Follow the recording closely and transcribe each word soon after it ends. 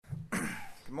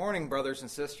Good morning, brothers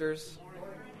and sisters.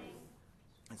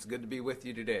 It's good to be with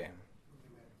you today.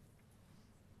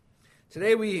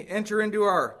 Today we enter into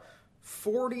our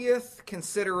 40th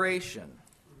consideration,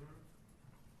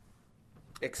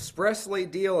 expressly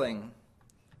dealing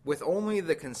with only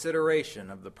the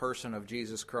consideration of the person of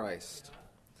Jesus Christ.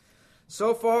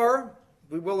 So far,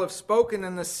 we will have spoken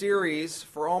in this series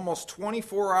for almost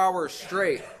 24 hours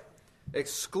straight,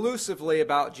 exclusively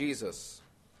about Jesus,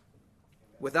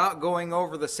 without going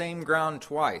over the same ground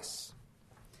twice.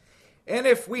 And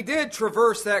if we did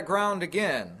traverse that ground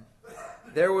again,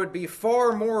 there would be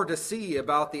far more to see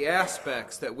about the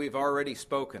aspects that we've already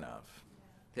spoken of.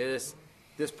 This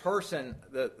person,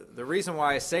 the reason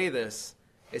why I say this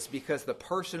is because the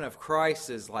person of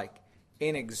Christ is like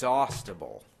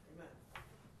inexhaustible.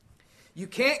 You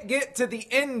can't get to the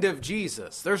end of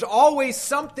Jesus. There's always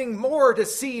something more to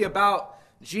see about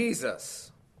Jesus.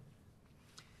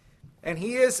 And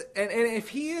he is, and if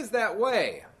he is that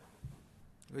way,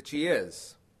 which he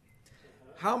is,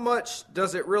 how much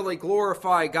does it really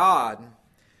glorify God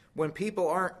when people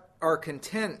are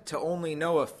content to only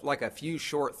know a few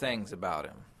short things about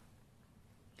him?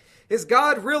 Is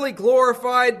God really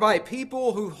glorified by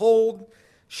people who hold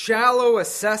shallow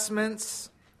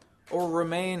assessments or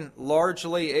remain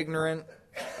largely ignorant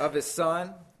of his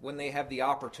Son when they have the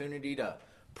opportunity to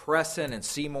press in and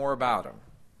see more about him?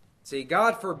 See,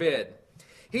 God forbid.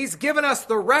 He's given us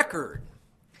the record.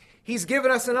 He's given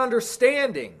us an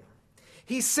understanding.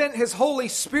 He sent his Holy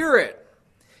Spirit.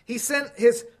 He sent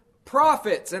his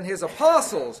prophets and his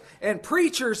apostles and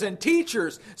preachers and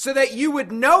teachers so that you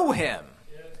would know him.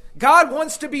 God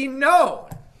wants to be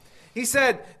known. He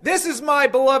said, "This is my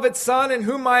beloved Son in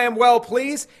whom I am well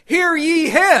pleased. Hear ye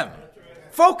him."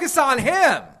 Focus on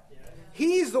him.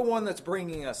 He's the one that's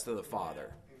bringing us to the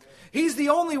Father. He's the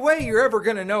only way you're ever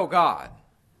going to know God.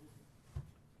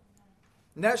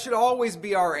 And that should always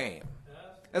be our aim.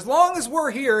 As long as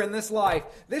we're here in this life,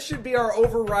 this should be our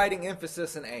overriding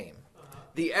emphasis and aim.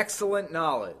 The excellent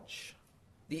knowledge.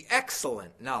 The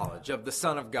excellent knowledge of the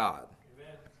Son of God.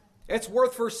 It's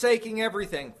worth forsaking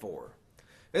everything for.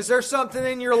 Is there something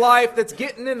in your life that's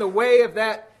getting in the way of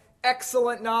that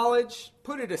excellent knowledge?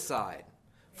 Put it aside.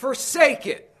 Forsake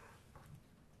it.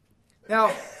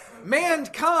 Now,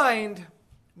 mankind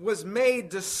was made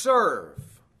to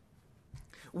serve.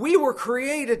 We were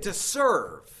created to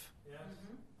serve.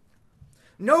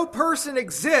 No person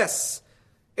exists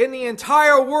in the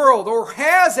entire world or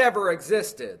has ever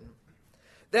existed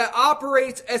that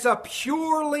operates as a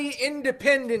purely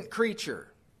independent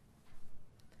creature.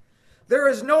 There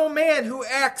is no man who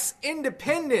acts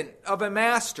independent of a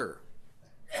master.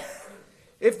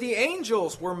 If the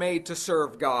angels were made to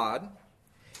serve God,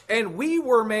 and we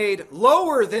were made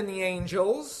lower than the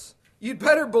angels, you'd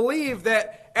better believe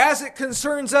that as it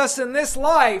concerns us in this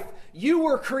life, you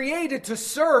were created to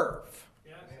serve.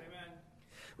 Yes, amen.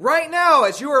 Right now,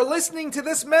 as you are listening to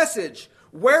this message,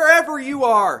 wherever you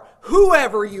are,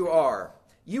 whoever you are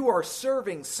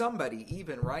serving somebody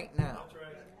even right now. That's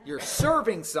right. You're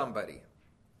serving somebody.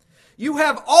 You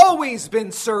have always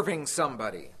been serving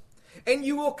somebody, and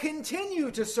you will continue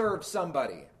to serve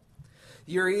somebody.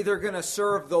 You're either going to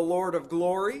serve the Lord of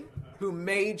glory, who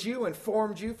made you and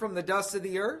formed you from the dust of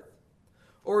the earth,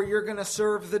 or you're going to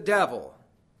serve the devil.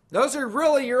 Those are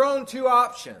really your own two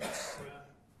options.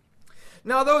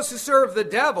 Now, those who serve the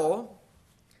devil,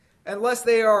 unless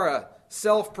they are a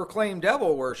self-proclaimed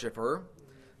devil worshiper,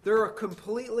 they're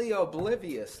completely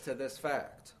oblivious to this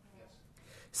fact.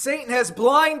 Satan has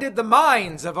blinded the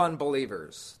minds of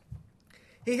unbelievers.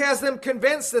 He has them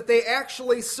convinced that they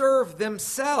actually serve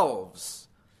themselves,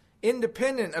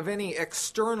 independent of any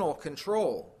external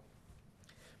control.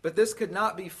 But this could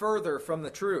not be further from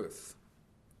the truth.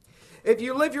 If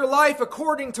you live your life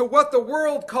according to what the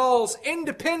world calls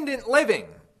independent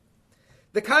living,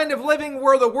 the kind of living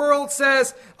where the world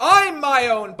says, "I'm my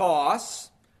own boss,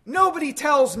 nobody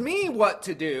tells me what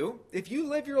to do," if you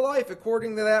live your life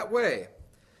according to that way,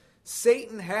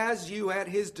 Satan has you at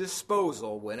his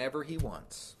disposal whenever he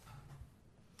wants.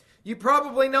 You've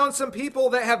probably known some people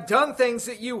that have done things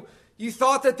that you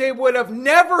thought that they would have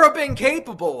never been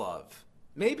capable of.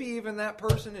 Maybe even that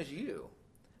person is you.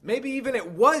 Maybe even it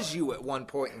was you at one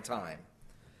point in time.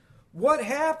 What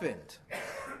happened?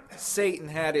 Satan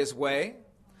had his way.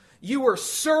 You were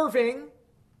serving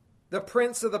the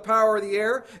prince of the power of the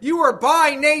air. You are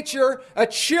by nature a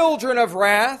children of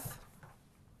wrath.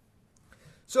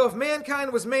 So if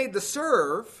mankind was made to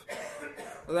serve,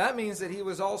 well, that means that he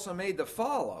was also made to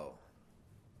follow.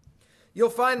 You'll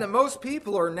find that most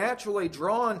people are naturally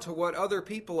drawn to what other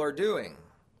people are doing.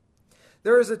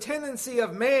 There is a tendency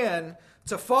of man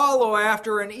to follow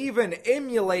after and even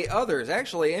emulate others.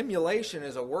 Actually, emulation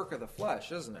is a work of the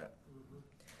flesh, isn't it?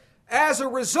 As a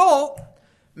result,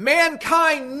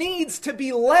 mankind needs to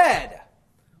be led.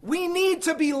 We need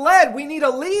to be led. We need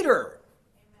a leader.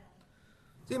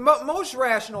 See, most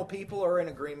rational people are in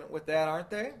agreement with that, aren't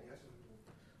they?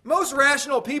 Most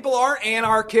rational people aren't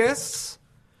anarchists.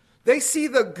 They see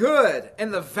the good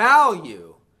and the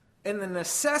value and the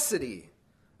necessity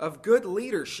of good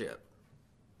leadership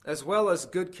as well as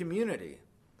good community.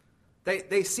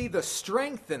 They see the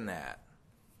strength in that.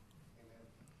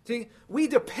 See, we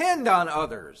depend on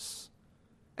others.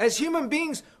 As human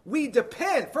beings, we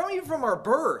depend, even from our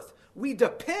birth, we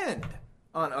depend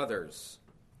on others.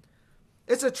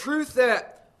 It's a truth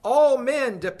that all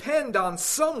men depend on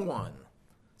someone.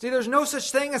 See, there's no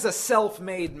such thing as a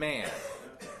self-made man.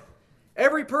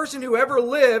 Every person who ever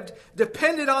lived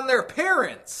depended on their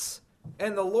parents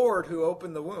and the Lord who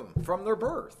opened the womb from their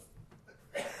birth.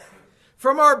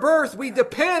 From our birth, we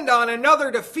depend on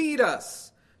another to feed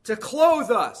us, to clothe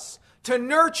us, to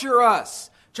nurture us,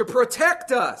 to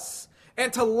protect us,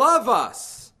 and to love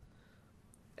us.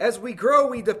 As we grow,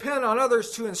 we depend on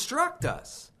others to instruct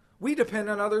us. We depend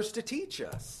on others to teach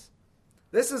us.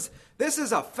 This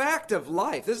is a fact of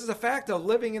life. This is a fact of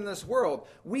living in this world.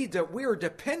 We are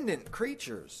dependent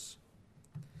creatures.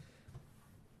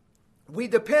 We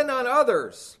depend on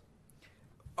others.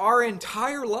 Our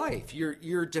entire life,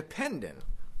 you're dependent.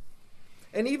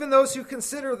 And even those who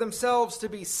consider themselves to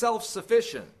be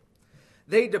self-sufficient,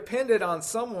 they depended on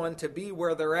someone to be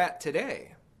where they're at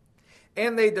today.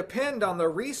 And they depend on the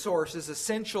resources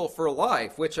essential for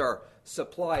life, which are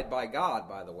supplied by God,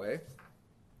 by the way.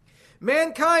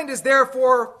 Mankind is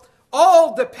therefore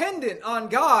all dependent on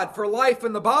God for life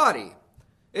in the body.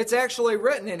 It's actually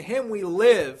written, in Him we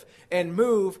live and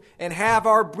move and have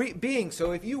our being.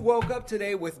 So if you woke up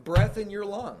today with breath in your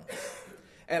lungs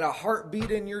and a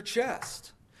heartbeat in your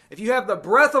chest, if you have the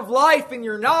breath of life in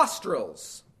your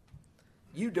nostrils,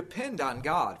 you depend on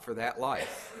God for that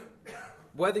life.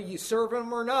 Whether you serve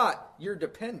Him or not, you're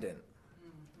dependent.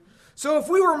 So if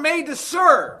we were made to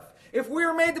serve, if we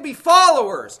were made to be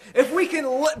followers, if we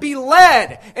can be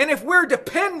led, and if we're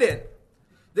dependent,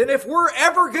 then if we're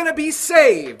ever going to be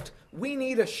saved, we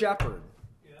need a shepherd.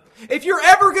 If you're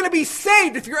ever going to be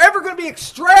saved, if you're ever going to be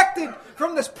extracted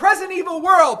from this present evil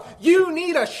world, you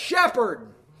need a shepherd.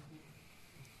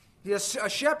 Yes, a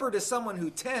shepherd is someone who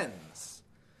tends,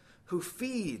 who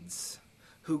feeds,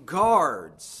 who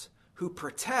guards, who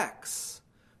protects,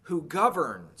 who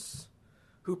governs,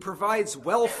 who provides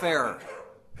welfare.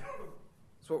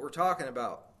 That's what we're talking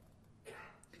about.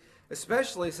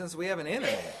 Especially since we have an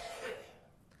enemy.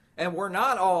 And we're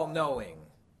not all-knowing.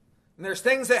 And there's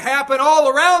things that happen all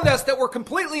around us that we're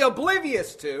completely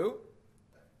oblivious to.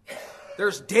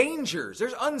 There's dangers.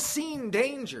 There's unseen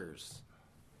dangers.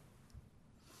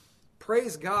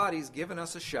 Praise God, He's given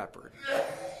us a shepherd.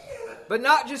 But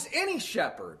not just any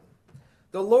shepherd.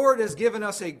 The Lord has given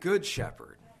us a good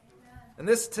shepherd. And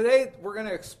today we're going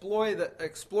to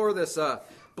explore this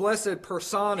blessed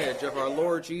personage of our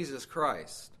Lord Jesus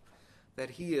Christ.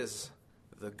 That He is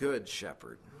the good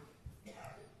shepherd.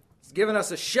 He's given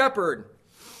us a shepherd.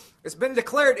 It's been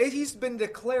declared. He's been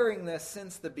declaring this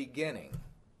since the beginning.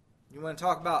 You want to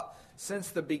talk about since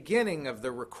the beginning of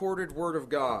the recorded Word of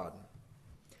God.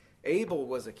 Abel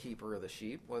was a keeper of the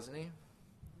sheep, wasn't he?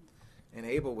 And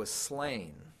Abel was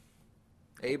slain.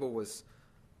 Abel was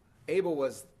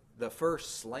the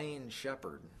first slain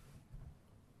shepherd.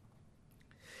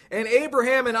 And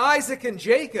Abraham and Isaac and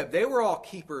Jacob, they were all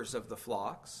keepers of the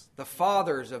flocks, the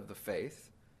fathers of the faith.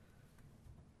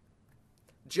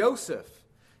 Joseph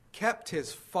kept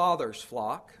his father's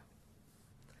flock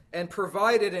and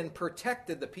provided and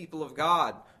protected the people of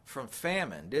God from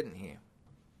famine, didn't he?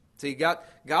 See,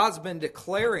 God's been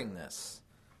declaring this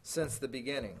since the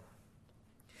beginning.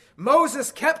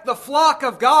 Moses kept the flock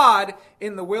of God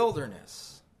in the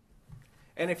wilderness.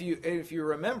 And if you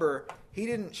remember, he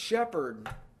didn't shepherd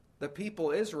the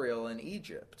people Israel in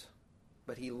Egypt,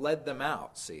 but he led them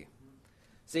out, see,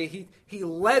 he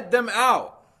led them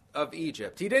out of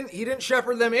Egypt. He didn't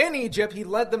shepherd them in Egypt, he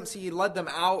led them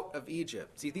out of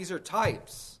Egypt. See, these are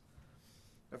types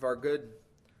of our good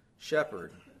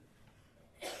shepherd.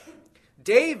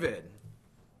 David,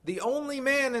 the only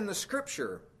man in the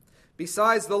Scripture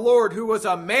besides the Lord who was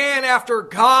a man after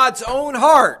God's own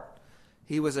heart,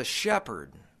 he was a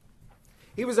shepherd.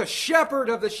 He was a shepherd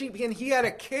of the sheep, and he had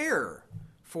a care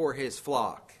for his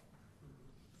flock.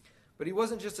 But he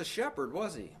wasn't just a shepherd,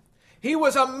 was he? He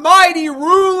was a mighty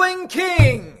ruling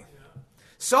king.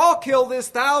 Saul killed his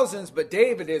thousands, but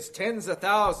David his tens of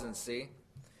thousands, see?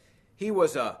 He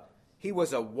was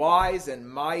a wise and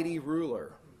mighty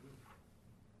ruler.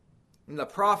 And the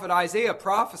prophet Isaiah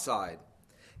prophesied.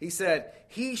 He said,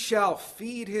 "He shall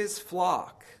feed his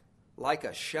flock like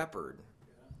a shepherd."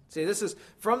 See, this is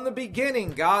from the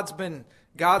beginning.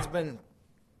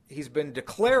 He's been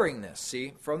declaring this,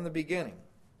 see, from the beginning.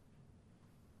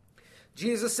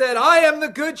 Jesus said, "I am the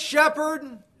good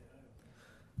shepherd.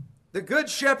 The good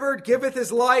shepherd giveth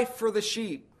his life for the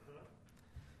sheep.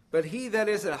 But he that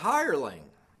is a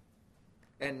hireling,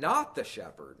 and not the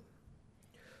shepherd,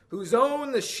 whose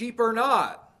own the sheep are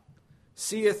not,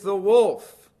 seeth the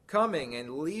wolf coming,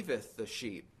 and leaveth the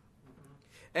sheep,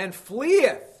 and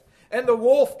fleeth, and the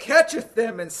wolf catcheth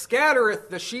them, and scattereth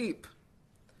the sheep.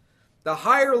 The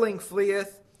hireling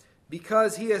fleeth,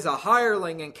 because he is a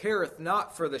hireling, and careth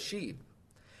not for the sheep.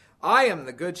 I am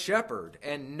the good shepherd,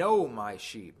 and know my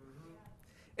sheep,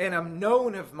 and am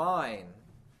known of mine.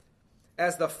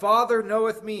 As the Father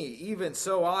knoweth me, even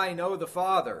so I know the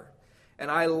Father, and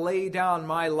I lay down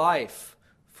my life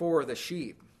for the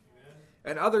sheep.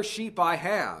 And other sheep I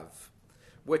have,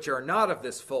 which are not of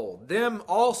this fold. Them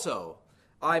also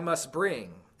I must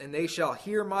bring, and they shall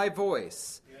hear my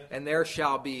voice, and there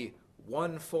shall be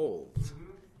one fold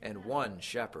and one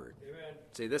shepherd." Amen.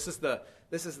 See, this is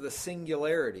the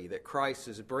singularity that Christ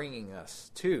is bringing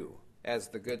us to as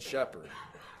the good shepherd.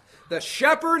 The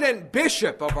shepherd and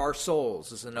bishop of our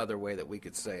souls is another way that we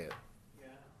could say it. Yeah.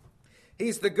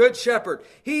 He's the good shepherd.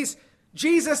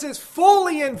 Jesus is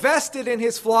fully invested in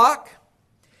his flock,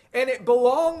 and it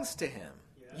belongs to him.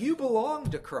 Yeah. You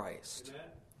belong to Christ. Amen.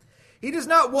 He does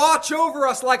not watch over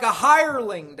us like a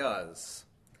hireling does,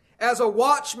 as a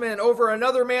watchman over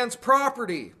another man's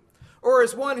property, or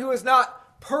as one who is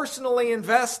not personally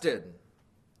invested.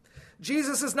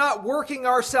 Jesus is not working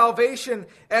our salvation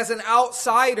as an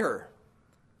outsider,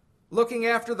 looking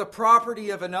after the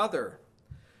property of another,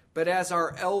 but as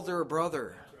our elder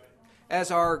brother,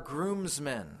 as our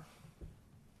groomsman,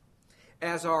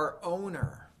 as our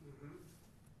owner,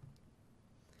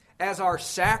 as our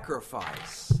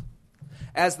sacrifice,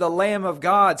 as the Lamb of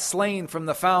God slain from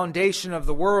the foundation of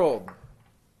the world.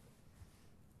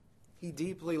 He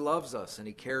deeply loves us, and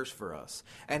he cares for us,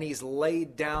 and he's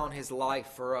laid down his life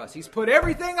for us. He's put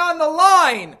everything on the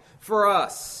line for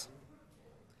us.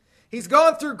 He's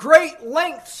gone through great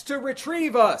lengths to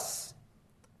retrieve us.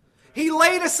 He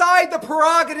laid aside the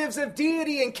prerogatives of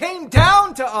deity and came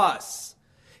down to us.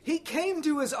 He came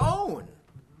to his own,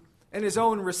 and his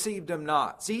own received him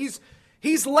not. See,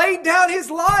 he's laid down his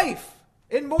life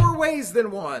in more ways than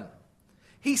one.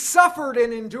 He suffered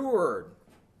and endured.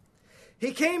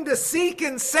 He came to seek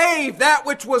and save that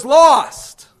which was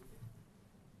lost.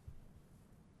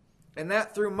 And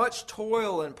that through much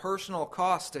toil and personal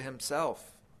cost to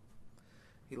himself.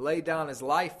 He laid down his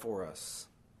life for us.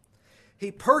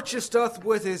 He purchased us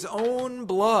with his own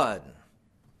blood.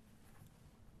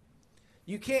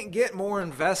 You can't get more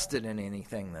invested in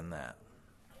anything than that.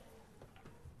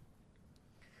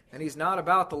 And he's not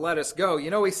about to let us go.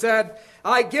 You know, he said,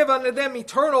 "I give unto them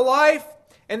eternal life,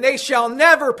 and they shall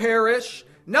never perish,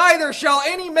 neither shall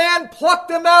any man pluck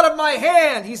them out of my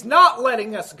hand." He's not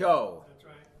letting us go. That's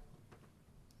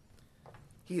right.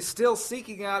 He's still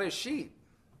seeking out his sheep.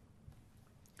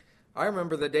 I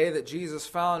remember the day that Jesus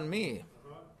found me.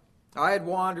 I had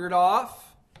wandered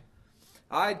off.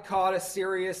 I had caught a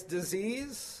serious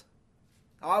disease.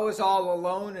 I was all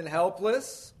alone and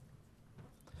helpless.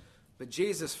 But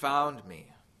Jesus found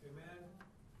me. Amen.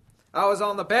 I was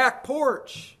on the back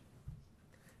porch.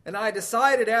 And I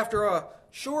decided after a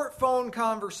short phone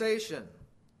conversation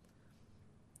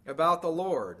about the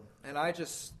Lord, and I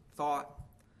just thought,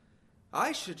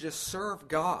 I should just serve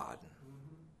God.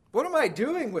 What am I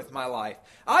doing with my life?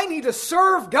 I need to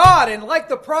serve God. And like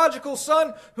the prodigal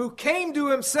son who came to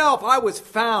himself, I was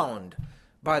found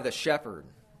by the shepherd.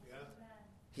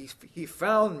 Yeah. He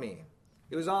found me.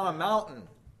 It was on a mountain,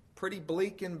 pretty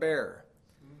bleak and bare.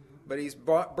 But he's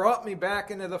brought me back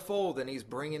into the fold, and he's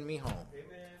bringing me home. Amen.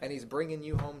 And he's bringing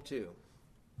you home too.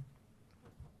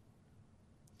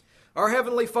 Our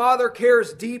Heavenly Father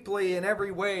cares deeply in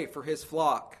every way for his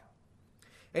flock.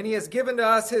 And he has given to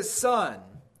us his Son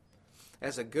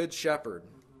as a good shepherd.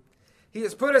 He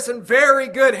has put us in very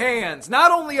good hands.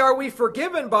 Not only are we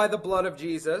forgiven by the blood of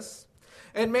Jesus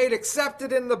and made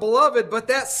accepted in the beloved, but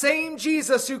that same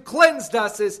Jesus who cleansed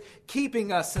us is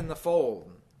keeping us in the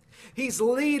fold. He's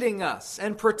leading us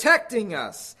and protecting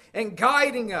us and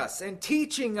guiding us and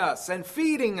teaching us and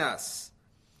feeding us.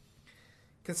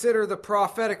 Consider the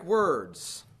prophetic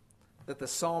words that the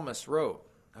psalmist wrote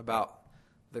about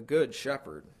the good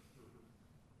shepherd.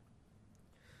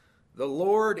 "The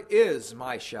Lord is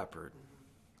my shepherd.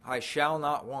 I shall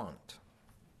not want.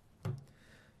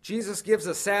 Jesus gives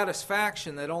a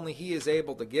satisfaction that only He is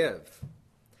able to give.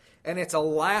 And it's a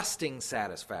lasting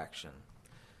satisfaction.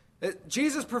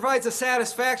 Jesus provides a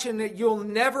satisfaction that you'll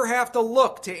never have to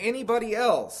look to anybody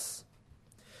else.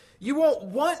 You won't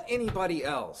want anybody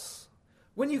else.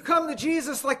 When you come to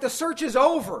Jesus, like the search is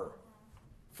over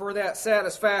for that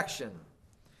satisfaction.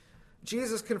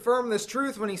 Jesus confirmed this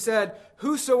truth when He said,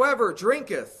 "Whosoever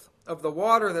drinketh of the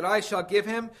water that I shall give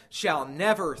him shall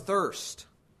never thirst."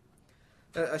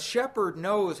 A shepherd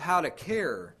knows how to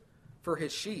care for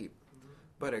his sheep,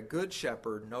 but a good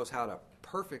shepherd knows how to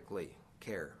perfectly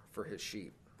care for his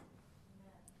sheep.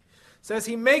 It says,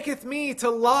 "He maketh me to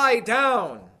lie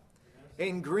down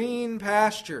in green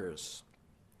pastures.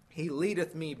 He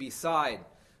leadeth me beside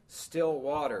still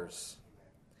waters."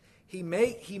 He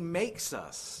makes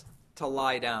us to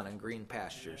lie down in green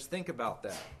pastures. Think about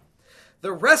that.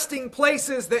 The resting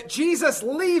places that Jesus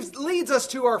leads us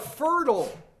to are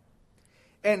fertile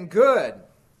and good.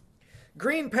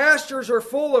 Green pastures are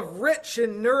full of rich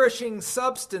and nourishing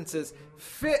substances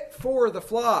fit for the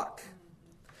flock.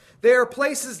 They are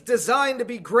places designed to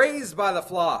be grazed by the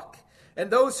flock.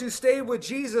 And those who stay with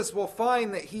Jesus will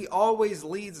find that He always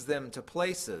leads them to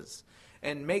places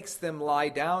and makes them lie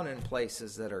down in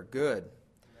places that are good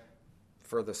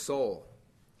for the soul.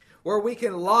 Where we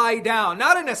can lie down,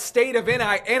 not in a state of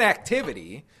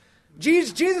inactivity.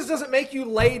 Jesus doesn't make you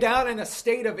lay down in a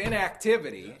state of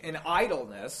inactivity, in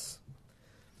idleness,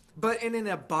 but in an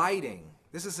abiding.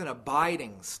 This is an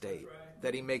abiding state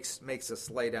that He makes us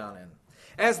lay down in.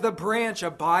 As the branch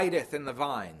abideth in the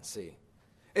vine, see.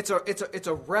 It's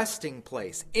a resting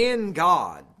place in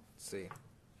God, see.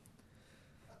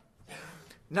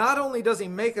 Not only does He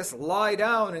make us lie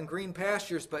down in green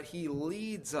pastures, but He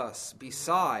leads us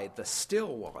beside the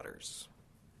still waters.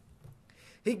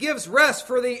 He gives rest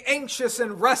for the anxious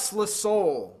and restless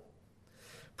soul.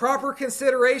 Proper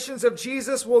considerations of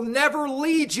Jesus will never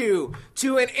lead you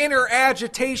to an inner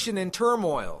agitation and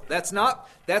turmoil. That's not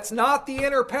the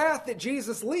inner path that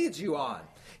Jesus leads you on.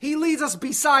 He leads us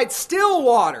beside still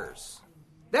waters.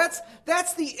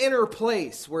 That's the inner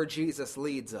place where Jesus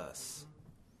leads us.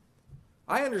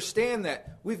 I understand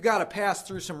that we've got to pass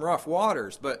through some rough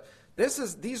waters, but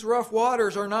these rough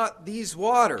waters are not these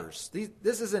waters.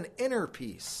 This is an inner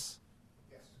peace.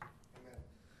 Yes. Amen.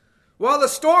 While the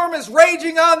storm is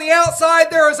raging on the outside,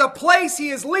 there is a place He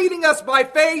is leading us by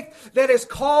faith that is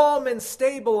calm and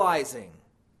stabilizing.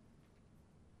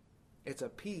 It's a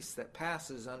peace that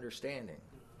passes understanding.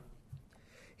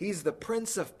 He's the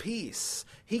Prince of Peace.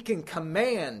 He can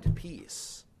command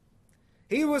peace.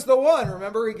 He was the one,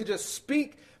 remember, He could just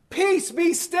speak, "Peace,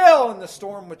 be still," and the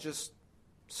storm would just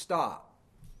stop.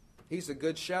 He's a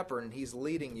good shepherd, and He's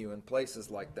leading you in places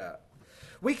like that.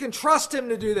 We can trust Him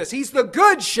to do this. He's the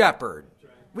good shepherd.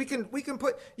 You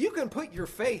can put your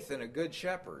faith in a good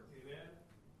shepherd. Amen.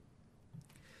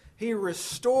 He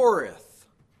restoreth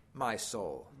my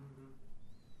soul.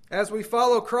 As we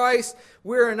follow Christ,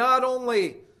 we are not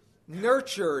only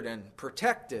nurtured and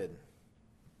protected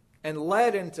and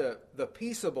led into the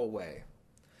peaceable way,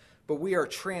 but we are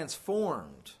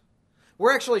transformed.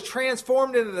 We're actually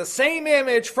transformed into the same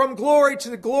image from glory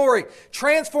to glory,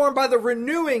 transformed by the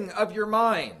renewing of your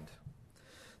mind.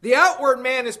 The outward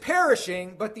man is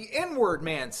perishing, but the inward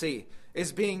man, see,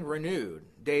 is being renewed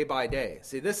day by day.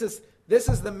 See, this is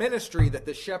the ministry that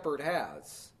the shepherd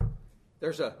has.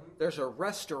 There's a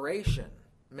restoration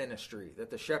ministry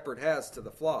that the shepherd has to the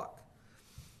flock.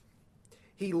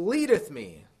 He leadeth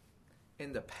me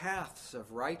in the paths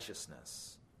of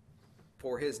righteousness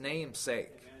for His name's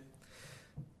sake. Amen.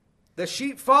 The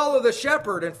sheep follow the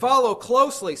shepherd and follow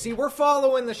closely. See, we're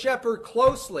following the shepherd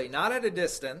closely, not at a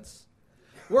distance.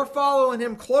 We're following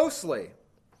Him closely.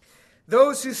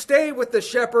 Those who stay with the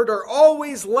shepherd are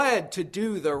always led to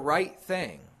do the right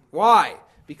thing. Why?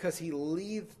 Because He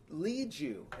leads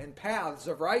you in paths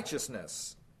of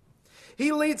righteousness.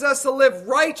 He leads us to live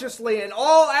righteously in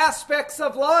all aspects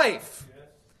of life,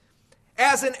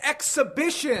 as an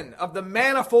exhibition of the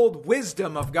manifold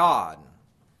wisdom of God.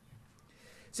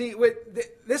 See,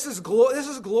 this is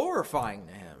glorifying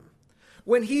to Him.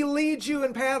 When He leads you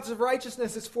in paths of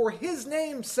righteousness, it's for His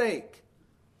name's sake.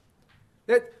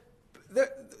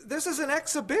 This is an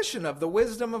exhibition of the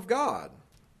wisdom of God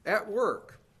at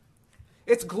work.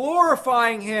 It's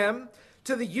glorifying Him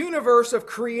to the universe of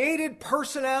created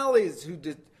personalities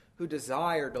who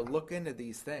desire to look into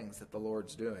these things that the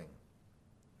Lord's doing.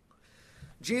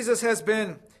 Jesus has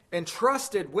been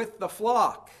entrusted with the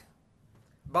flock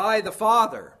by the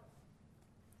Father,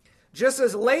 just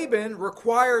as Laban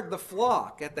required the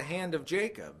flock at the hand of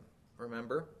Jacob,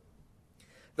 remember?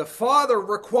 The Father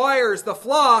requires the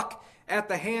flock at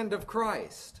the hand of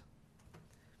Christ,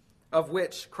 of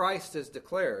which Christ is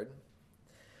declared,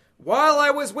 "While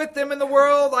I was with them in the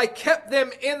world, I kept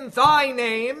them in thy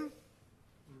name.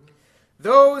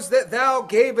 Those that thou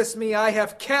gavest me I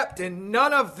have kept, and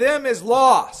none of them is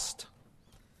lost,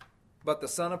 but the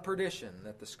son of perdition,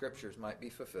 that the Scriptures might be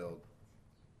fulfilled.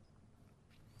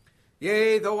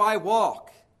 Yea, though I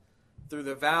walk through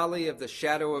the valley of the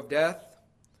shadow of death,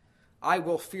 I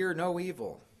will fear no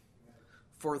evil,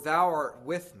 for thou art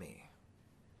with me.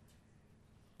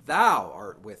 Thou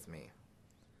art with me.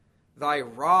 Thy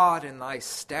rod and thy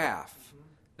staff,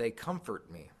 they comfort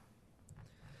me."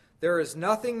 There is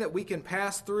nothing that we can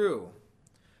pass through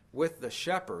with the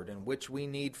shepherd in which we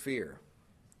need fear.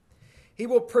 He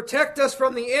will protect us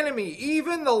from the enemy,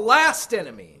 even the last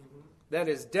enemy, that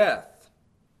is death.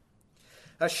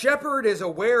 A shepherd is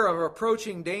aware of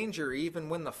approaching danger even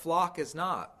when the flock is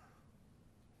not.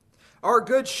 Our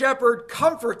good shepherd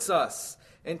comforts us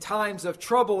in times of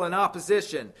trouble and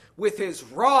opposition with his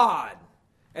rod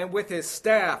and with his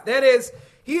staff. That is,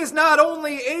 he is not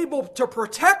only able to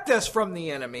protect us from the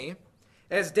enemy,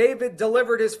 as David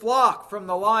delivered his flock from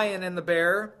the lion and the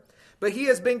bear, but he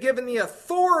has been given the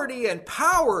authority and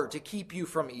power to keep you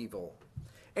from evil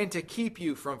and to keep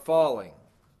you from falling.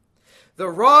 The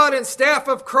rod and staff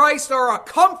of Christ are a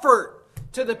comfort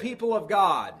to the people of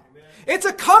God. Amen. It's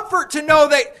a comfort to know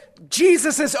that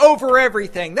Jesus is over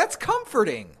everything. That's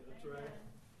comforting. That's right.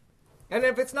 And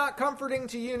if it's not comforting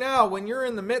to you now, when you're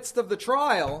in the midst of the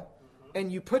trial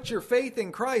and you put your faith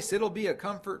in Christ, it'll be a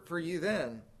comfort for you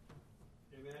then.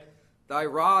 Amen. Thy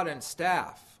rod and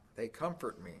staff, they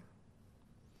comfort me.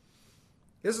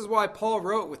 This is why Paul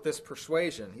wrote with this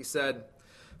persuasion. He said,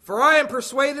 "For I am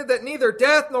persuaded that neither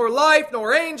death, nor life,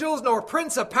 nor angels, nor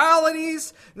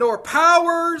principalities, nor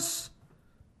powers,"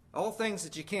 all things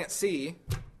that you can't see,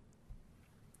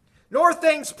 "nor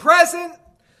things present,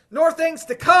 nor things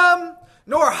to come,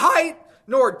 nor height,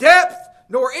 nor depth,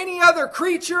 nor any other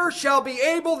creature shall be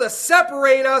able to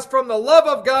separate us from the love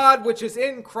of God which is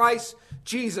in Christ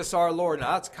Jesus our Lord."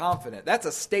 Now that's confident. That's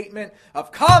a statement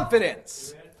of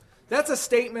confidence. Amen. That's a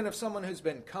statement of someone who's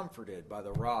been comforted by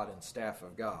the rod and staff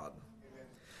of God. Amen.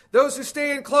 Those who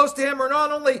stand close to him are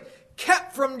not only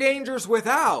kept from dangers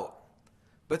without,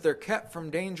 but they're kept from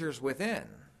dangers within.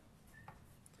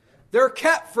 They're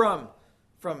kept from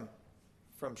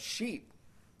sheep,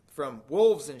 from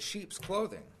wolves in sheep's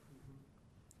clothing.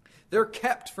 They're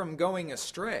kept from going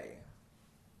astray.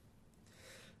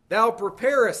 "Thou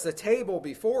preparest a table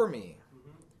before me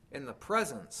in the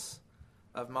presence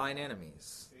of mine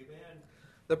enemies."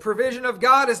 The provision of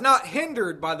God is not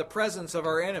hindered by the presence of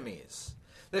our enemies.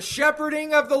 The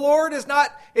shepherding of the Lord is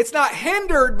not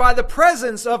hindered by the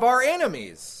presence of our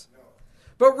enemies.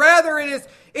 But rather it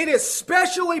is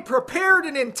specially prepared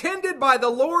and intended by the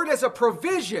Lord as a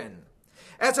provision,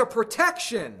 as a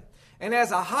protection, and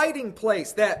as a hiding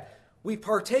place that we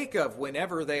partake of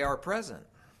whenever they are present.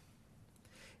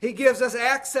 He gives us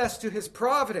access to his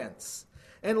providence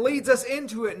and leads us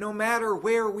into it no matter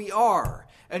where we are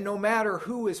and no matter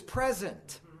who is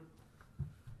present.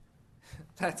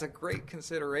 That's a great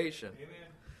consideration. Amen.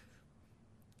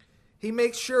 He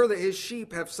makes sure that his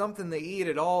sheep have something to eat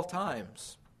at all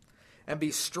times and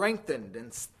be strengthened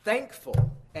and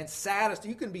thankful and satisfied.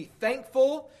 You can be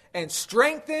thankful and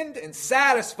strengthened and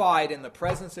satisfied in the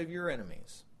presence of your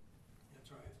enemies.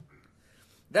 That's right.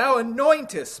 "Thou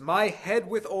anointest my head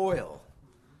with oil.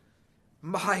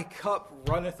 My cup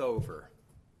runneth over."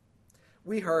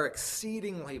 We are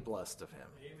exceedingly blessed of him.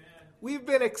 Amen. We've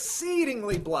been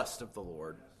exceedingly blessed of the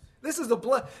Lord. This is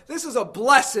a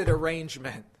blessed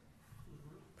arrangement.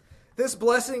 This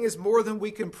blessing is more than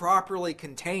we can properly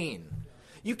contain.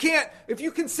 You can't, if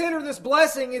you consider this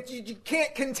blessing, you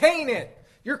can't contain it.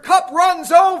 Your cup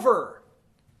runs over.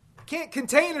 You can't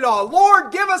contain it all.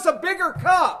 Lord, give us a bigger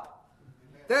cup.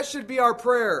 That should be our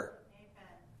prayer.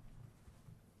 Amen.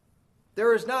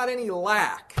 There is not any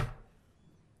lack.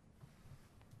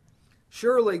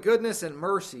 "Surely goodness and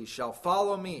mercy shall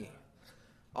follow me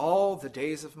all the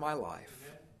days of my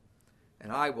life,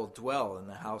 and I will dwell in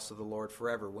the house of the Lord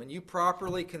forever." When you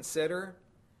properly consider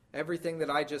everything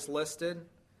that I just listed,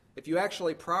 if you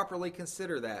actually properly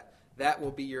consider that, that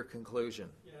will be your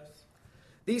conclusion. Yes.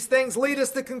 These things lead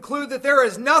us to conclude that there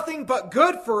is nothing but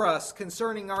good for us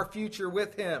concerning our future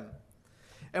with him,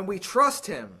 and we trust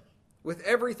him with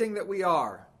everything that we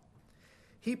are.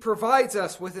 He provides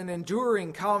us with an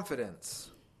enduring confidence.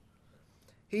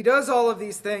 He does all of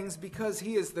these things because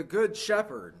he is the good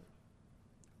shepherd.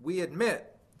 We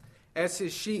admit, as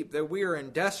his sheep, that we are in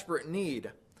desperate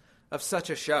need of such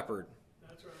a shepherd.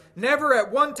 That's right. Never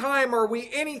at one time are we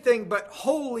anything but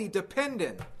wholly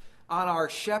dependent on our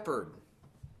shepherd.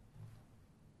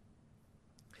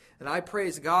 And I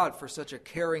praise God for such a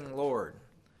caring Lord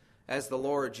as the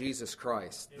Lord Jesus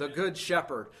Christ, the good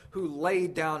shepherd who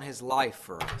laid down his life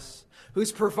for us,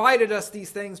 who's provided us these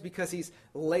things because he's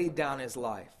laid down his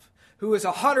life, who is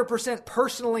 100%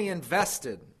 personally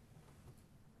invested.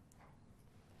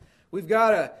 We've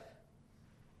got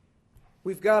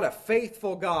a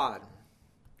faithful God.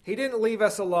 He didn't leave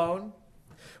us alone.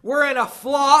 We're in a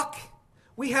flock.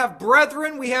 We have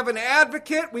brethren. We have an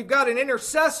advocate. We've got an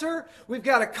intercessor. We've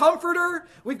got a comforter.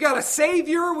 We've got a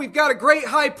savior. We've got a great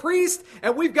high priest.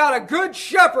 And we've got a good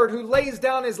shepherd who lays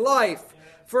down his life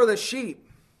for the sheep.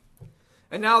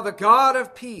 And now the God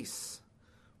of peace,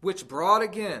 which brought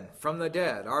again from the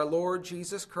dead our Lord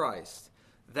Jesus Christ,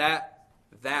 that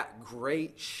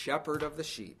great shepherd of the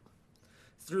sheep,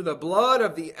 through the blood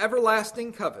of the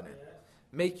everlasting covenant,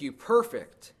 make you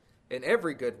perfect in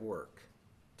every good work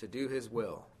to do his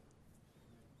will.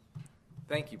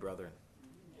 Thank you, brethren.